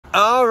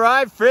All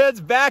right,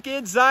 friends, back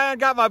in Zion.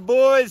 Got my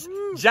boys,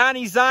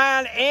 Johnny,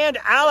 Zion, and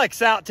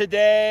Alex out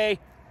today.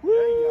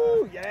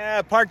 Woo!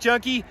 Yeah, Park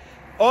Junkie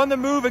on the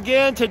move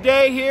again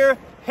today here,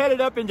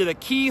 headed up into the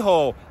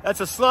Keyhole.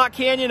 That's a slot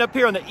canyon up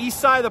here on the east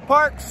side of the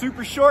park.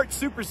 Super short,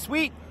 super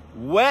sweet,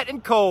 wet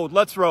and cold.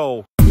 Let's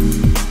roll.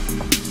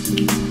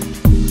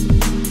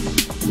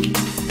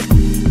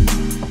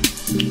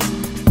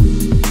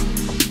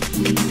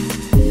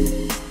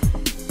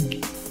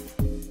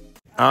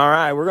 All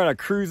right, we're gonna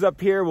cruise up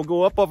here. We'll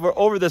go up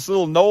over this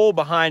little knoll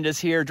behind us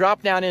here,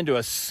 drop down into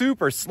a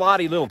super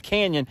slotty little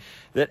canyon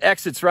that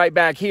exits right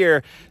back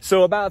here.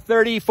 So about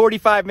 30,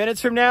 45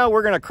 minutes from now,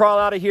 we're gonna crawl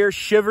out of here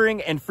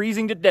shivering and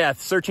freezing to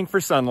death, searching for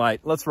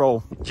sunlight. Let's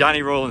roll.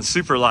 Johnny rolling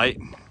super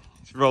light.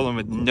 He's rolling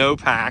with no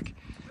pack,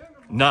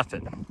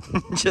 nothing,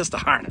 just a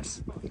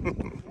harness.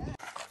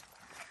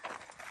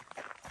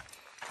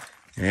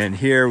 And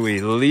here we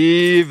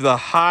leave the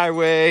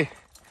highway.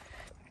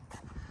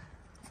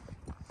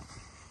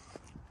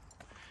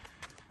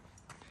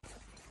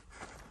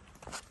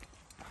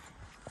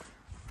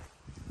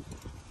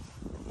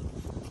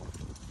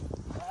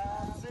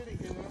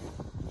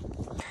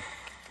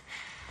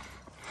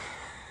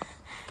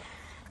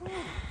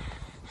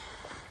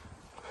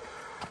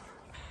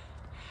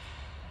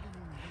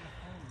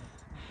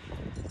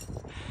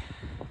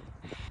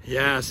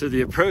 Yeah, so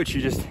the approach,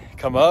 you just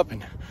come up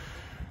and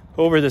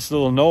over this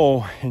little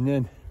knoll, and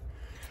then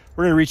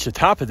we're gonna reach the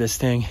top of this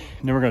thing,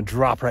 and then we're gonna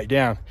drop right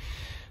down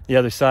the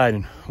other side,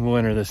 and we'll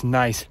enter this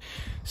nice,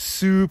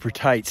 super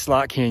tight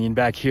slot canyon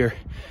back here.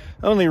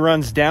 It only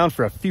runs down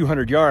for a few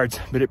hundred yards,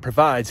 but it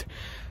provides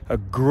a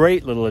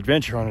great little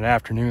adventure on an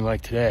afternoon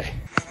like today.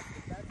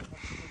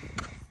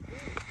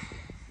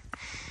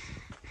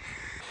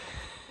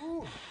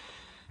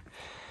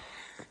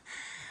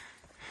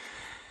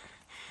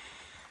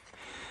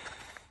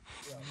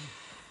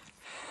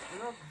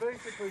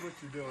 Basically what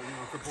you're doing, you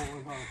know, the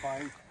bowling on a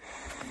bike.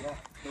 Yeah,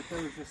 but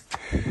there was just,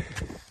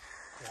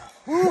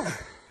 yeah.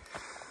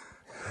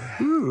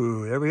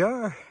 Ooh, there we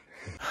are.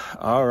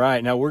 All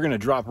right, now we're gonna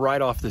drop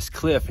right off this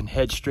cliff and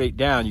head straight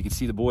down. You can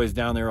see the boys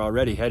down there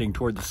already heading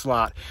toward the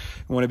slot.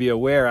 You wanna be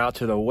aware out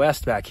to the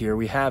west back here,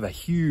 we have a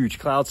huge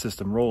cloud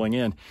system rolling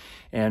in,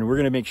 and we're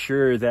gonna make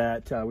sure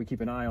that we keep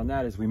an eye on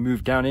that as we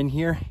move down in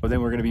here. But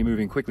then we're gonna be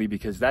moving quickly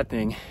because that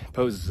thing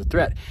poses a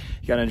threat.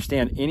 You gotta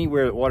understand,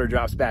 anywhere that water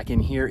drops back in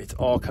here, it's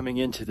all coming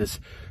into this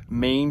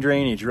main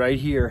drainage right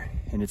here,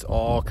 and it's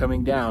all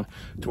coming down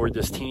toward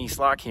this teeny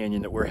slot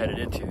canyon that we're headed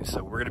into.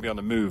 So we're gonna be on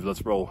the move.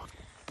 Let's roll.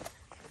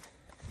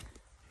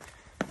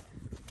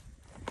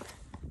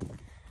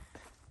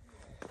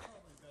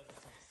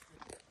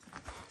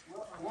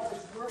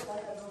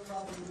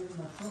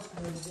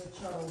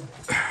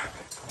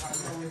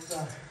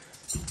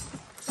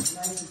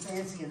 Nice and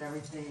fancy and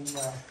everything.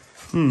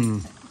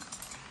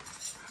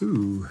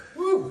 Ooh.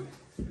 Woo!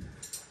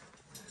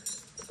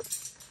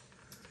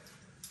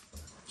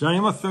 Johnny,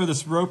 I'm gonna throw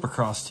this rope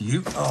across to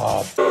you.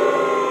 Oh. Yeah,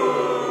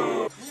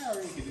 I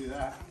already could do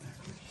that.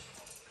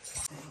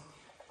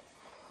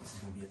 This is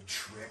gonna be a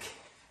trick.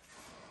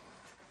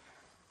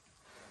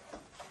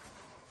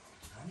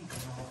 I need to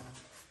go all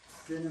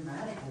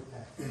cinematic with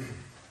that thing.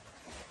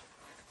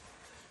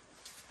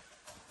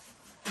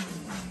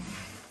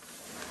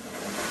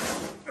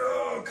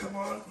 Oh, come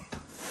on.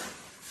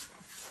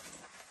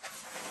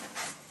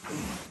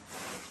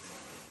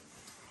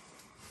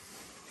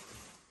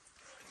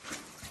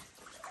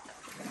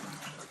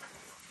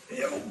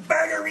 Yo,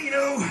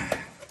 baggerino.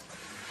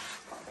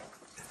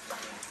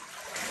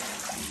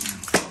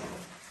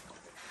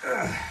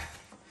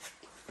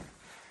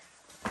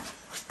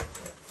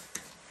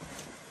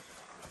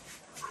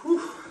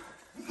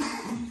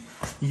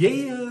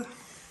 Yeah.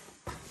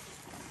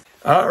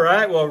 All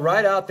right, well,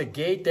 right out the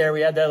gate there,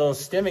 we had that little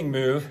stemming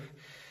move.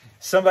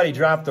 Somebody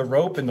dropped the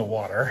rope in the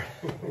water.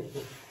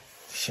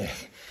 Shit.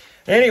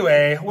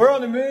 Anyway, we're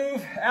on the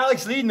move.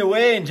 Alex leading the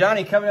way and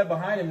Johnny coming up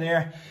behind him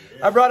there.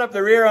 I brought up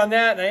the rear on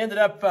that and I ended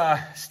up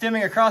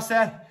stemming across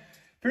that.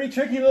 Pretty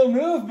tricky little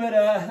move, but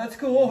that's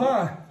cool,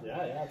 huh?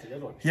 Yeah, it's a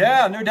good one.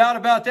 Yeah, no doubt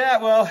about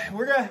that. Well,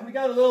 we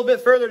got a little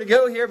bit further to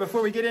go here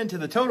before we get into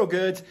the total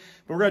goods,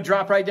 but we're gonna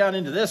drop right down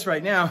into this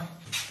right now.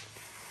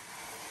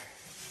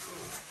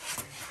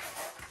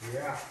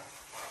 Yeah.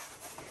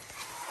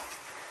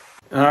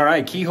 All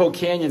right, Keyhole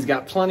Canyon's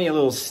got plenty of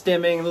little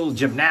stemming, little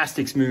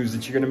gymnastics moves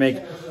that you're gonna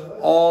make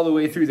all the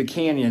way through the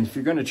canyon. If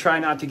you're gonna try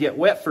not to get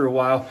wet for a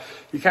while,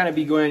 you're gonna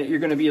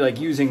be like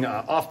using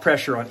off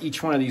pressure on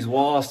each one of these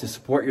walls to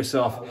support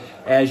yourself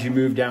as you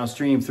move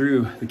downstream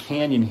through the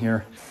canyon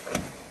here.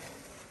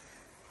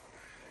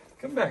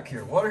 Come back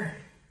here, water.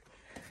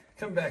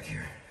 Come back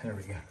here. There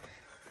we go.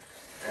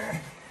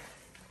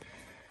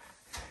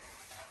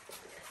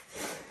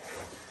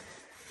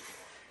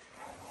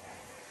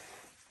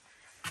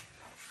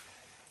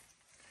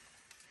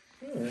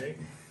 All right.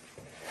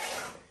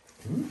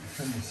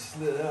 Kind of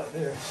slid out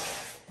there.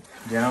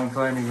 Down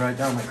climbing right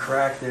down the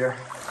crack there.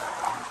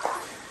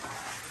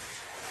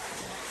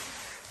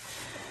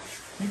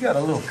 You got a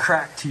little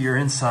crack to your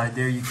inside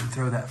there. You can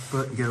throw that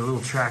foot and get a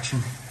little traction.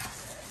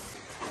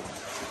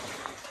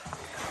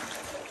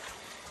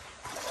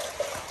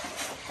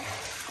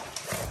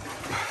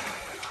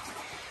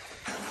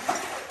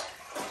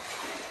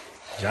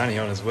 Johnny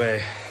on his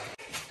way.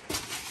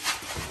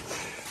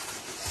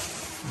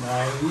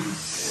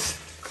 Nice.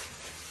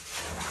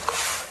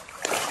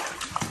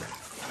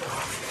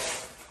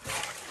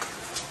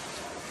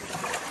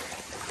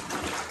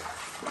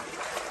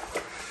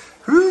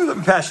 Whew, let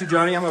me pass you,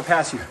 Johnny. I'm gonna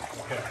pass you.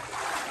 Okay.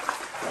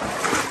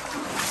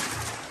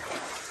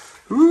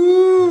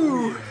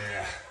 Ooh.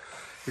 Yeah.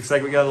 Looks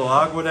like we got a little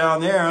agua down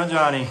there, huh,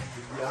 Johnny?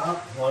 Yeah,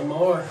 one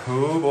more.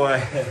 Oh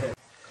boy.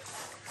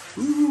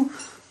 Ooh.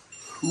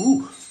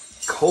 Ooh.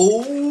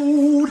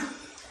 Cold.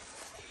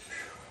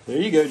 There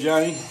you go,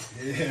 Johnny.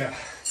 Yeah.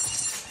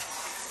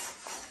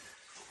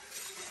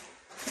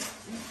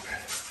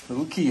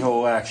 Little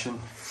keyhole action.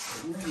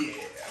 Yeah.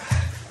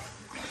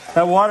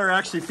 That water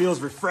actually feels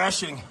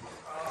refreshing.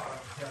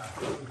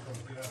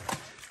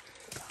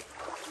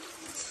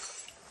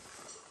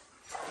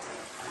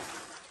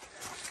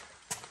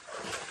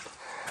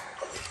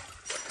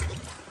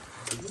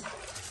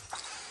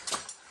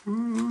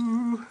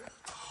 Ooh.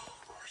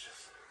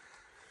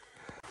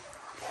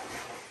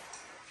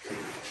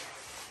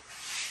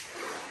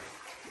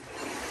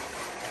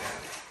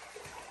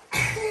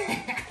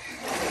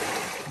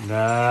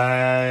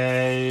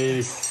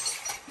 Nice.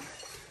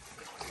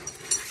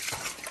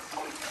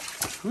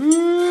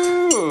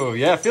 Ooh,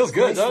 yeah, it feels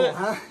good, doesn't it?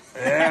 Huh?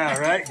 Yeah,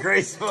 right,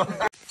 graceful.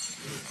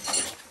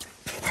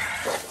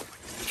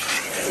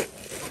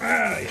 Oh,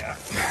 yeah.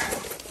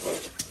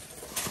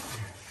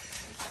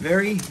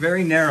 Very,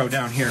 very narrow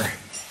down here.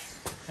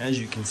 As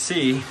you can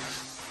see,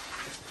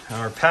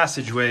 our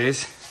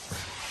passageways,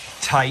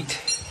 tight,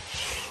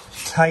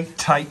 tight,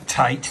 tight,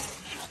 tight.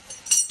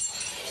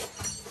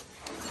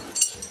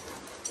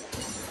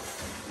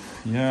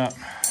 Yeah,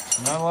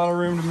 not a lot of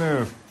room to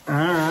move. All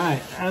right,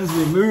 as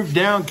we move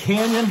down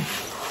canyon,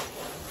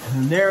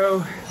 the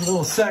narrow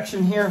little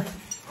section here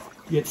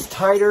gets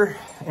tighter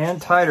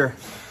and tighter.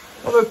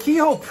 Although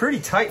Keyhole pretty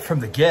tight from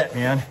the get,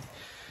 man.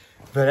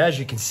 But as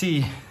you can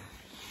see,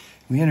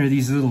 we enter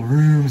these little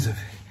rooms of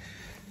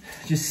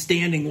just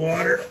standing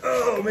water.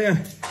 Oh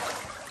man.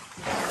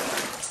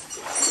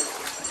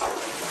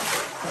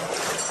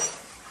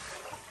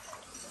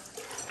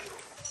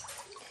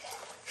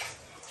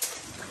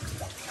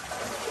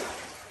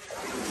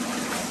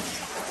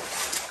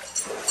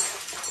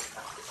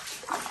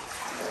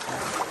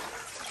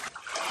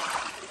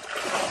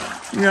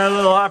 You got a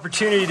little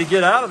opportunity to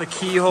get out of the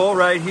Keyhole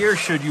right here,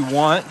 should you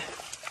want.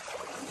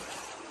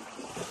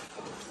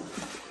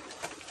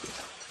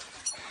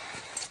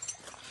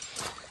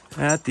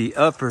 At the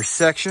upper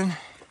section.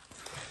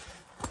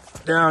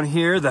 Down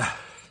here,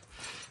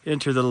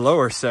 enter the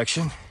lower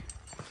section.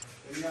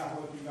 You got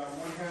one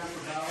hand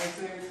for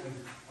balancing and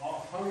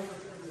all 100% of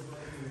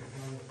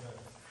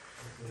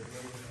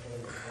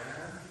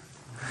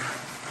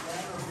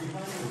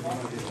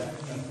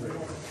the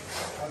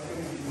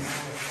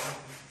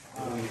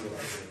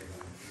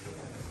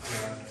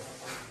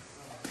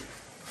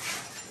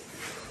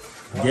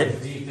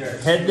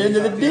Heading into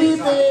the deep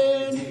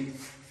end.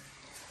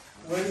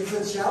 Where's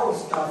the shallow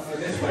stuff?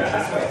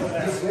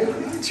 This way.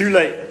 Too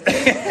late.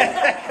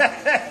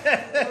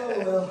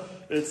 Oh, well.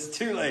 It's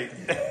too late.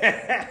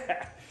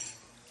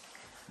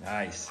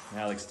 Nice.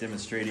 Alex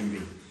demonstrating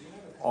the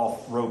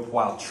off-rope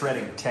while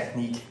treading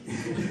technique.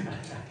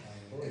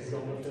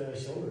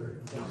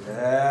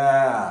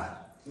 Yeah.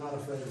 Not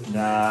afraid of it.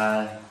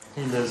 Nah,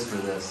 he lives for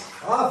this.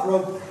 Off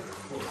rope.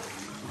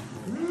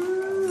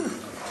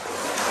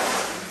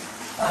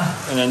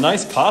 And a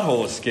nice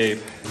pothole escape.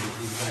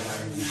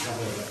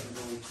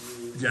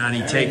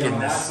 Johnny taking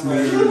the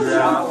smooth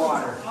route.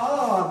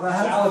 Oh,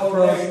 that's the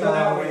pro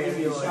style way to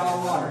do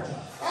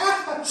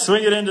it.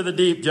 Swing it into the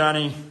deep,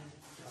 Johnny.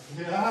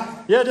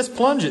 Yeah? Yeah, just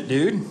plunge it,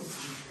 dude.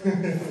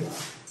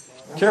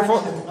 Careful.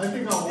 I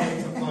think I'll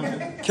wait to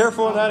plunge it.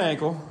 Careful with that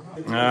ankle.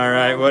 All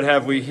right, what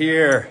have we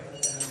here?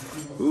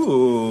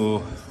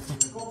 Ooh.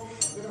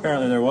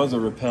 Apparently there was a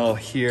rappel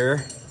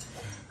here.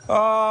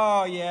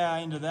 Oh, yeah,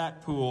 into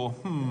that pool.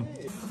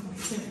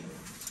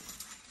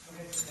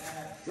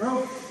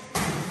 Rope.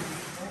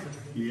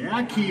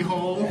 Yeah,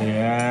 Keyhole.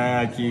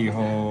 Yeah,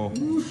 Keyhole.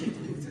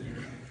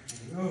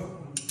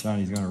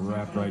 Johnny's gonna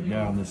wrap right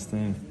down this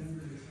thing.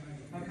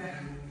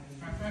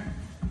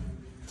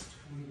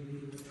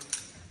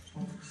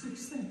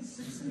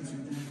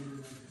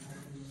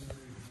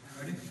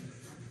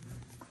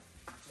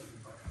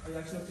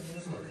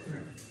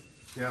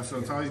 Yeah, so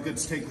it's always good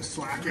to take the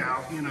slack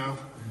out, you know,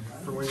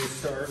 for when you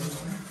start.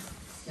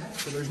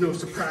 So there's no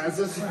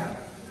surprises. All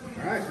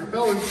right, we're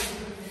going.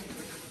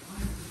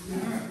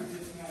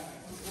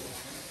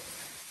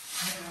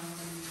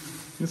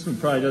 This one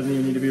probably doesn't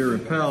even need to be a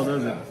rappel,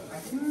 does it?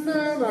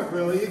 No, not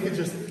really. You could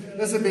just,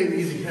 this would be an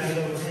easy hand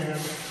over hand.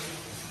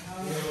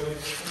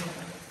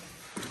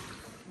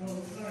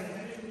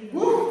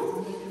 Woo!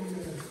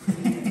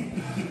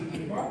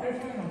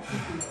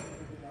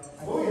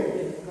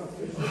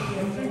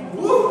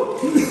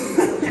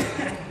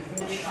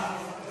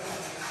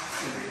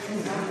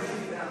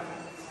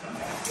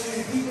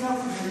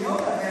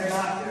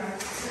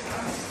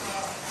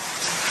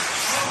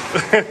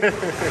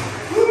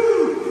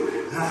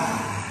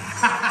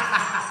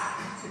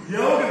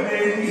 Yoga,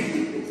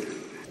 baby.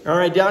 All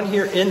right, down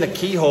here in the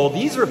Keyhole,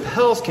 these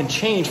rappels can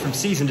change from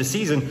season to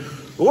season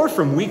or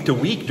from week to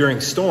week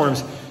during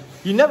storms.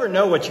 You never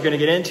know what you're gonna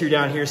get into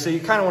down here, so you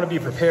kind of want to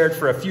be prepared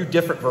for a few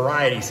different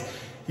varieties.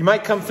 You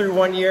might come through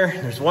one year,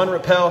 there's one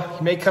rappel.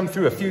 You may come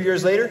through a few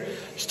years later,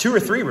 there's 2 or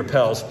 3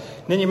 rappels.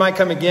 And then you might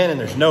come again and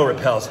there's no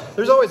rappels.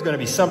 There's always gonna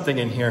be something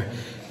in here.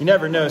 You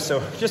never know,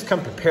 so just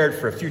come prepared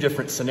for a few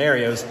different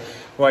scenarios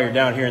while you're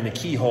down here in the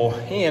Keyhole,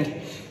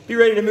 and be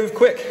ready to move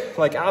quick,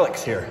 like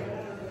Alex here.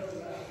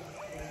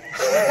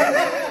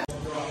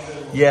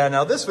 Yeah,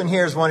 now this one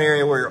here is one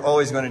area where you're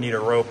always gonna need a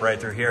rope right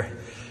through here.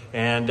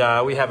 And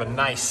we have a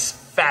nice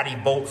fatty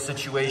bolt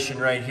situation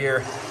right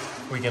here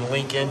we can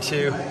link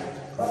into.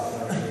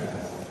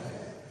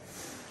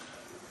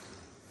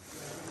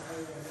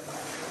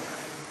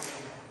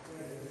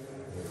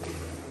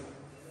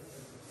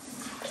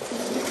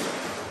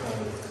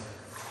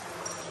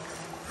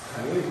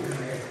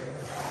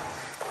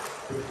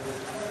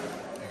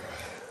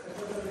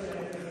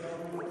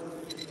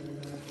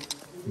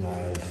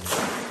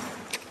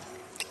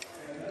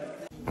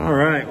 All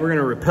right, we're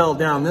gonna rappel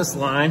down this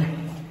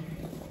line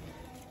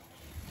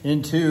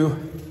into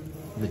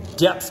the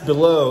depths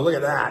below. Look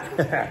at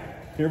that.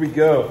 Here we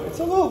go. It's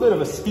a little bit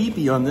of a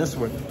steepy on this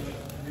one.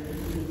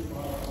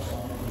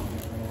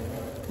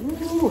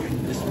 Ooh,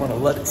 you just wanna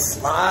let it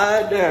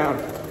slide down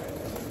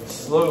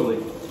slowly.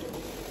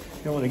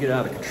 You don't wanna get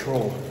out of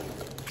control.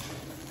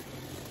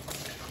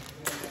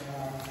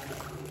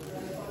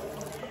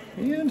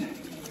 And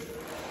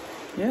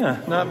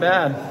yeah, not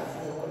bad.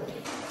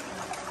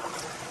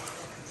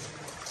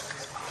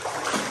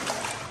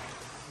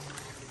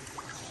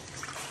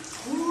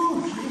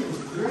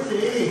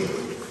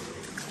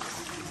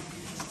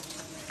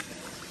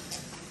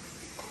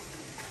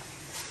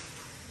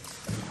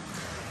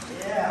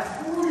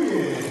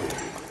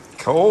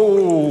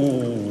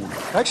 Cold.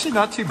 Actually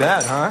not too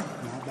bad, huh?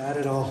 Not bad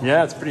at all.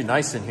 Yeah, it's pretty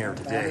nice in here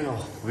today.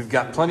 We've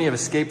got plenty of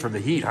escape from the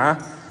heat, huh?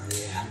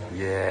 Yeah.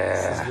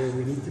 Yeah. This is where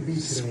we need to be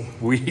today.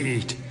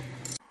 Sweet.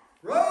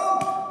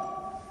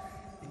 Rope!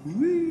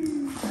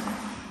 Woo.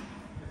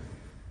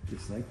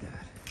 Just like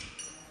that.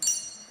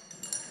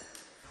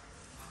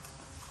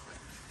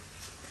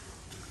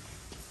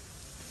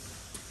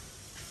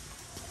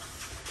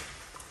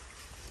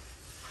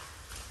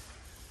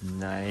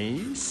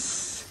 Nice.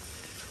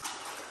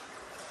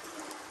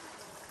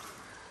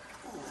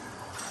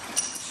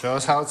 Show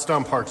us how it's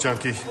done, Park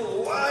Junkie.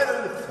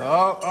 Wider.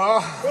 Oh,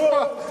 oh.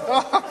 A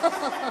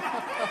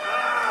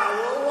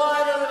little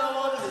wider than I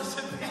wanted this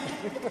to be.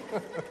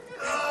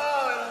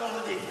 Oh, and a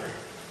little deeper.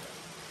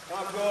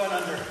 I'm going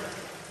under.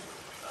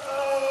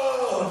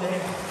 Oh,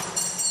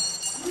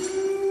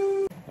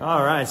 damn.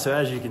 All right, so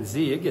as you can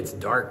see, it gets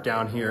dark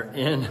down here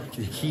in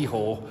the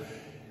Keyhole.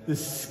 The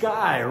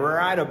sky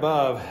right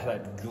above,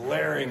 that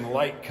glaring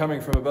light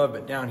coming from above,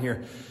 but down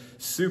here,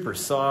 super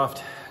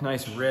soft,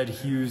 nice red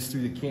hues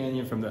through the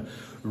canyon from the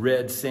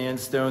red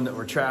sandstone that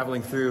we're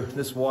traveling through.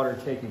 This water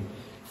taking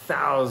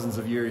thousands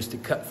of years to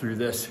cut through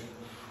this.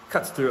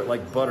 Cuts through it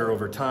like butter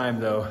over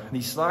time though.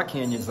 These slot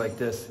canyons like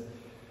this,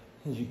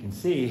 as you can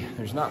see,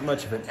 there's not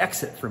much of an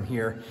exit from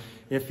here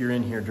if you're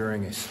in here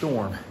during a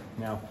storm.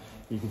 Now,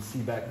 you can see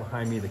back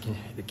behind me,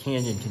 the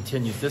canyon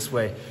continues this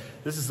way.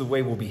 This is the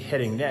way we'll be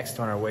heading next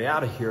on our way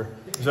out of here.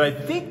 So I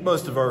think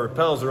most of our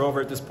rappels are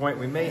over at this point.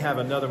 We may have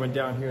another one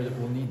down here that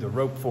we'll need the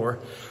rope for.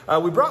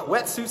 We brought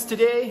wetsuits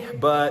today,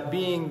 but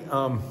being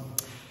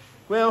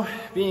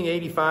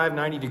 85,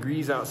 90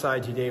 degrees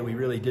outside today, we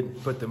really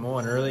didn't put them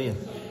on early, and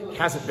it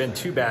hasn't been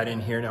too bad in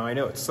here. Now I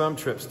know some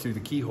trips to the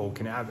Keyhole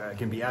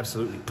can be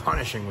absolutely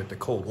punishing with the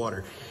cold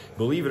water.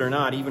 Believe it or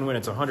not, even when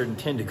it's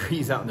 110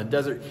 degrees out in the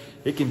desert,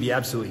 it can be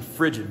absolutely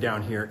frigid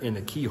down here in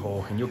the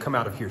Keyhole, and you'll come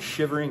out of here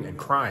shivering and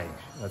crying.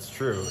 That's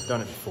true, I've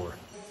done it before.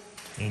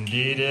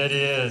 Indeed it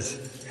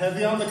is.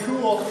 Heavy on the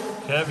cool.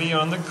 Heavy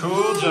on the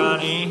cool,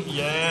 Johnny.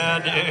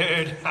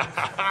 Yeah, dude.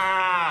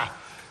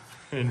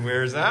 And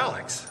where's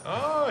Alex?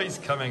 Oh, he's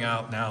coming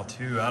out now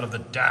too, out of the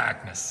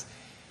darkness.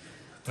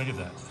 Look at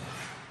that.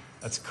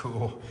 That's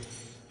cool.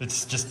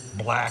 It's just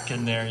black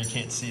in there. You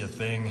can't see a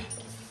thing.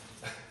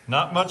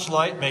 Not much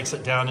light makes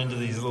it down into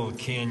these little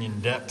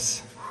canyon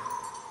depths.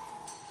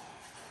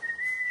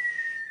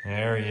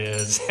 There he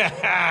is.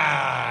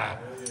 I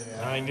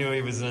knew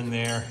he was in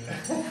there.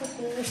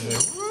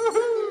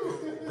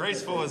 Woohoo!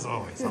 Graceful as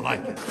always. I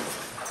like it.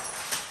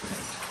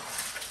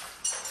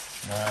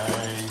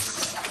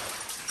 Nice.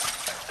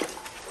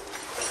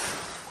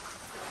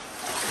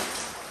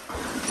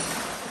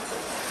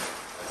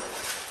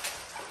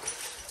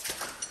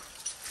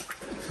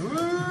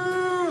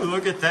 Woo!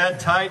 Look at that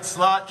tight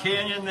slot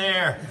canyon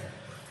there.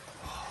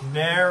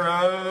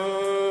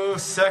 Narrow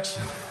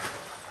section.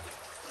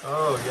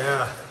 Oh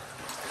yeah.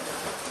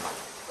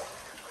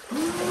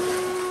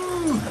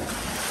 Woo!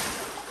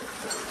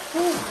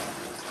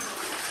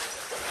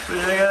 What do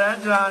you think of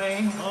that,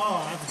 Johnny?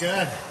 Oh, that's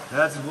good.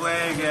 That's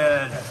way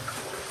good.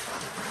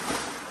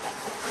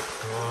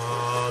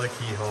 Oh, the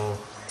Keyhole.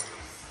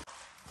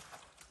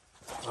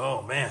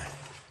 Oh man.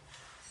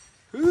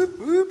 Whoop,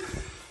 whoop.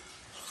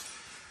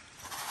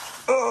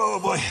 Oh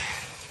boy.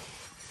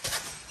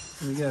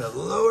 We gotta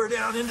lower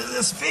down into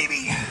this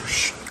baby.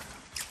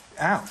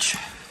 Ouch.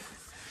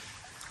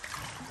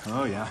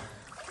 Oh yeah.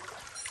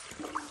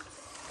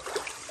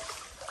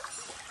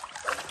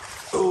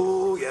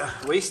 Oh yeah,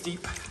 waist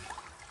deep.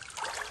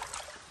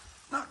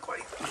 Not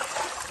quite.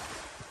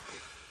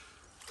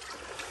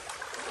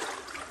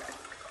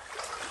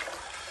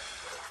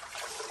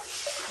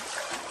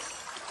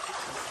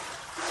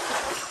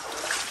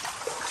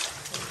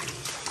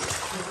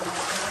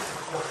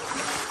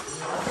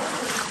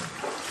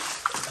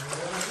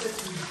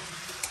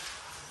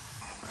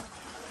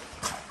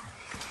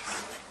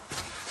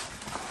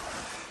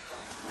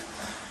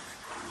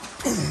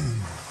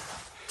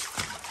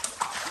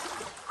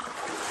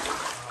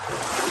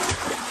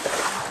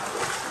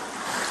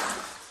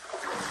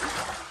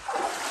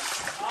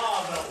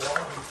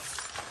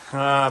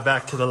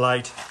 Back to the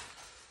light.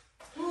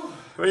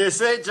 What do you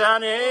say,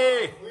 Johnny?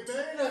 We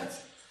made it.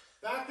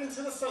 Back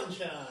into the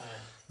sunshine.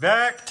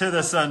 Back to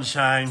the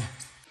sunshine.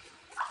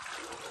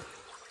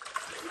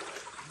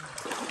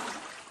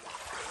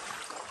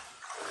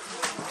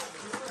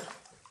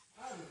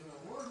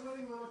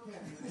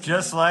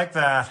 Just like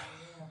that.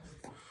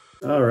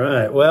 All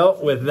right, well,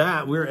 with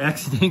that, we're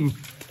exiting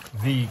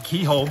the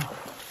Keyhole.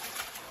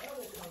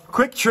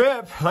 Quick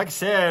trip, like I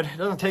said, it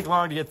doesn't take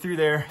long to get through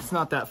there. It's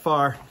not that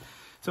far.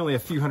 It's only a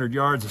few hundred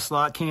yards of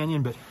slot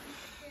canyon, but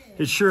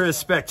it sure is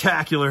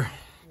spectacular.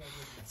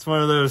 It's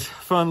one of those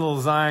fun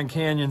little Zion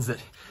canyons that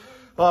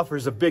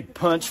offers a big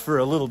punch for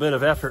a little bit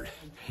of effort.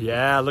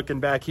 Yeah, looking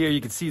back here,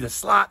 you can see the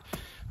slot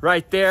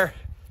right there.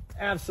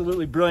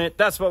 Absolutely brilliant.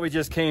 That's what we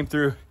just came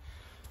through.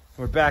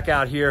 We're back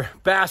out here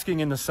basking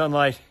in the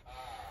sunlight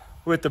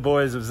with the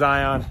boys of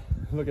Zion.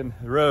 Looking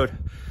at the road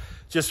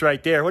just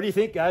right there. What do you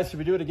think, guys? Should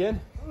we do it again?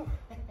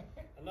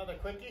 Another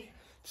quickie?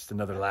 Just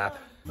another lap.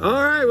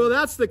 All right, well,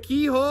 that's the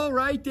Keyhole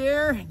right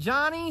there.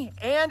 Johnny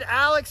and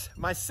Alex,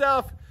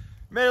 myself,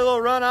 made a little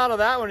run out of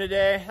that one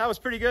today. That was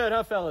pretty good,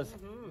 huh, fellas?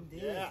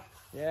 Yeah.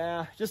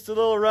 Yeah, just a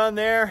little run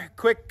there.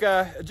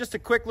 Just a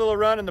quick little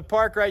run in the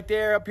park right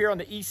there up here on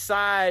the east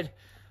side.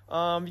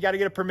 You got to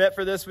get a permit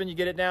for this one. You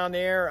get it down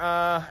there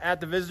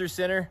at the visitor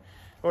center,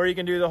 or you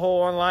can do the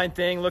whole online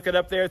thing. Look it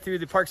up there through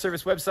the Park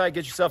Service website.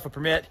 Get yourself a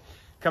permit.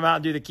 Come out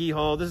and do the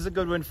Keyhole. This is a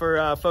good one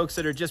for folks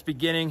that are just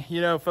beginning.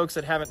 You know, folks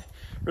that haven't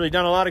really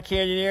done a lot of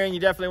canyoneering. You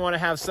definitely want to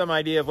have some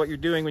idea of what you're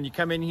doing when you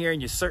come in here,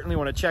 and you certainly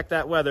want to check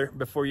that weather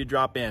before you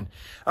drop in.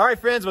 All right,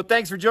 friends. Well,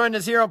 thanks for joining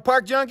us here on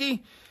Park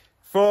Junkie.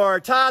 For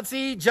Todd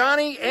C.,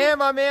 Johnny, and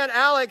my man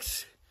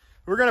Alex,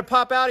 we're going to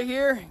pop out of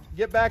here,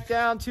 get back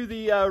down to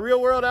the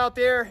real world out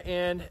there,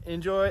 and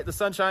enjoy the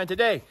sunshine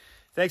today.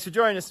 Thanks for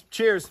joining us.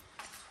 Cheers.